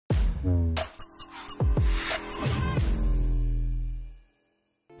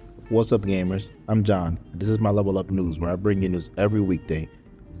What's up, gamers? I'm John, and this is my Level Up News, where I bring you news every weekday.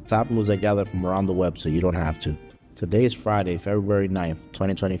 The top news I gather from around the web so you don't have to. Today is Friday, February 9th,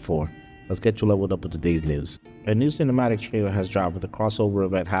 2024. Let's get you leveled up with today's news. A new cinematic trailer has dropped with a crossover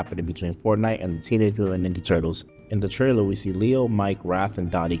event happening between Fortnite and the Teenage Mutant Ninja Turtles. In the trailer, we see Leo, Mike, Raph, and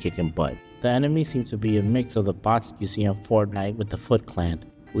Donnie kicking butt. The enemies seem to be a mix of the bots you see on Fortnite with the Foot Clan.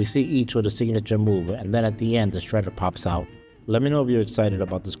 We see each with a signature move, and then at the end, the Shredder pops out. Let me know if you're excited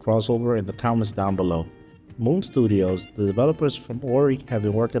about this crossover in the comments down below. Moon Studios, the developers from Ori, have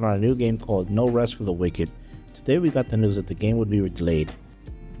been working on a new game called No Rest for the Wicked. Today we got the news that the game would be delayed.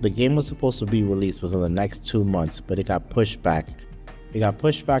 The game was supposed to be released within the next 2 months, but it got pushed back. It got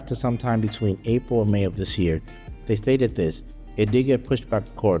pushed back to sometime between April and May of this year. They stated this: it did get pushed back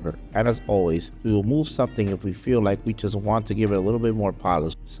a quarter, and as always, we will move something if we feel like we just want to give it a little bit more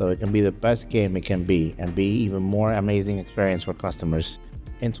polish so it can be the best game it can be and be even more amazing experience for customers.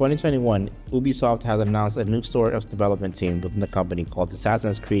 In 2021, Ubisoft has announced a new story of development team within the company called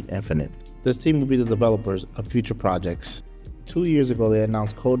Assassin's Creed Infinite. This team will be the developers of future projects. 2 years ago, they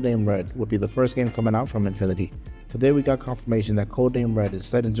announced Codename Red would be the first game coming out from Infinity. Today we got confirmation that Codename Red is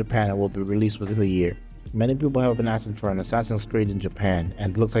set in Japan and will be released within the year. Many people have been asking for an Assassin's Creed in Japan,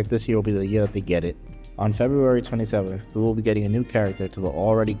 and it looks like this year will be the year that they get it. On February 27th, we will be getting a new character to the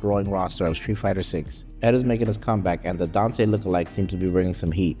already growing roster of Street Fighter 6. Ed is making his comeback, and the Dante lookalike seems to be bringing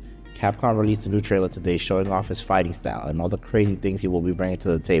some heat. Capcom released a new trailer today showing off his fighting style and all the crazy things he will be bringing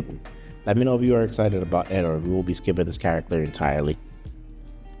to the table. Let me know if you are excited about Ed or if we will be skipping this character entirely.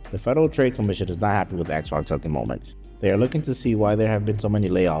 The Federal Trade Commission is not happy with Xbox at the moment. They are looking to see why there have been so many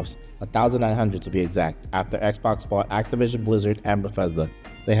layoffs, 1,900 to be exact, after Xbox bought Activision Blizzard and Bethesda.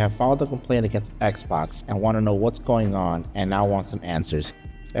 They have filed a complaint against Xbox and want to know what's going on and now want some answers.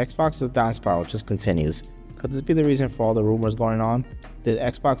 Xbox's down spiral just continues. Could this be the reason for all the rumors going on? Did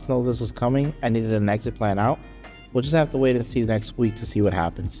Xbox know this was coming and needed an exit plan out? We'll just have to wait and see next week to see what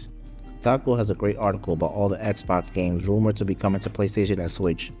happens. Kotaku has a great article about all the Xbox games rumored to be coming to PlayStation and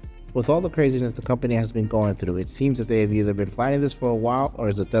Switch. With all the craziness the company has been going through, it seems that they have either been planning this for a while or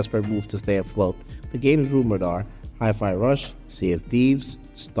is a desperate move to stay afloat. The games rumored are Hi-Fi Rush, Sea of Thieves,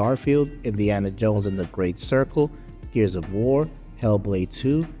 Starfield, Indiana Jones and the Great Circle, Gears of War, Hellblade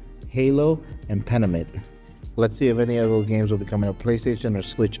 2, Halo, and Pentiment. Let's see if any of those games will be coming to PlayStation or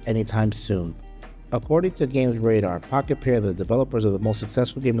Switch anytime soon. According to Games Radar, Pocket Pair, the developers of the most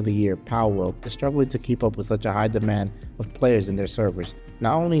successful game of the year, Palworld, is struggling to keep up with such a high demand of players in their servers.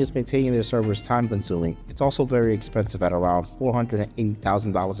 Not only is maintaining their servers time-consuming, it's also very expensive at around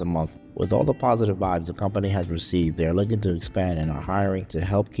 $480,000 a month. With all the positive vibes the company has received, they are looking to expand and are hiring to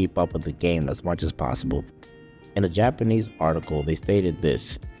help keep up with the game as much as possible. In a Japanese article, they stated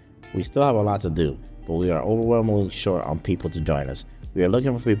this: "We still have a lot to do, but we are overwhelmingly short on people to join us. We are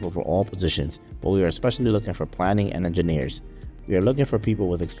looking for people for all positions, but we are especially looking for planning and engineers. We are looking for people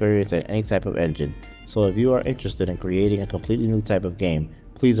with experience in any type of engine, so if you are interested in creating a completely new type of game,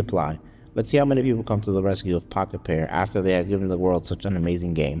 please apply." Let's see how many people come to the rescue of Pocket Pair after they have given the world such an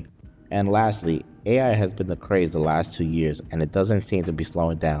amazing game. And lastly, AI has been the craze the last 2 years, and it doesn't seem to be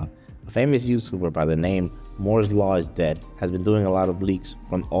slowing down. A famous YouTuber by the name Moore's Law is Dead has been doing a lot of leaks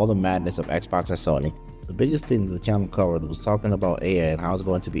from all the madness of Xbox and Sony. The biggest thing the channel covered was talking about AI and how it's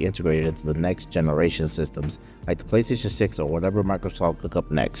going to be integrated into the next generation systems, like the PlayStation 6 or whatever Microsoft cook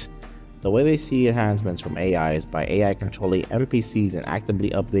up next. The way they see enhancements from AI is by AI controlling NPCs and actively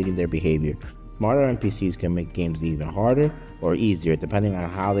updating their behavior. Smarter NPCs can make games even harder or easier depending on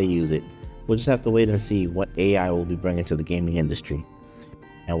how they use it. We'll just have to wait and see what AI will be bringing to the gaming industry.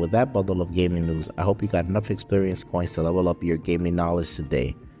 And with that bundle of gaming news, I hope you got enough experience points to level up your gaming knowledge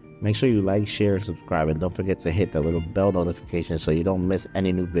today. Make sure you like, share, and subscribe, and don't forget to hit that little bell notification so you don't miss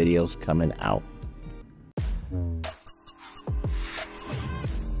any new videos coming out.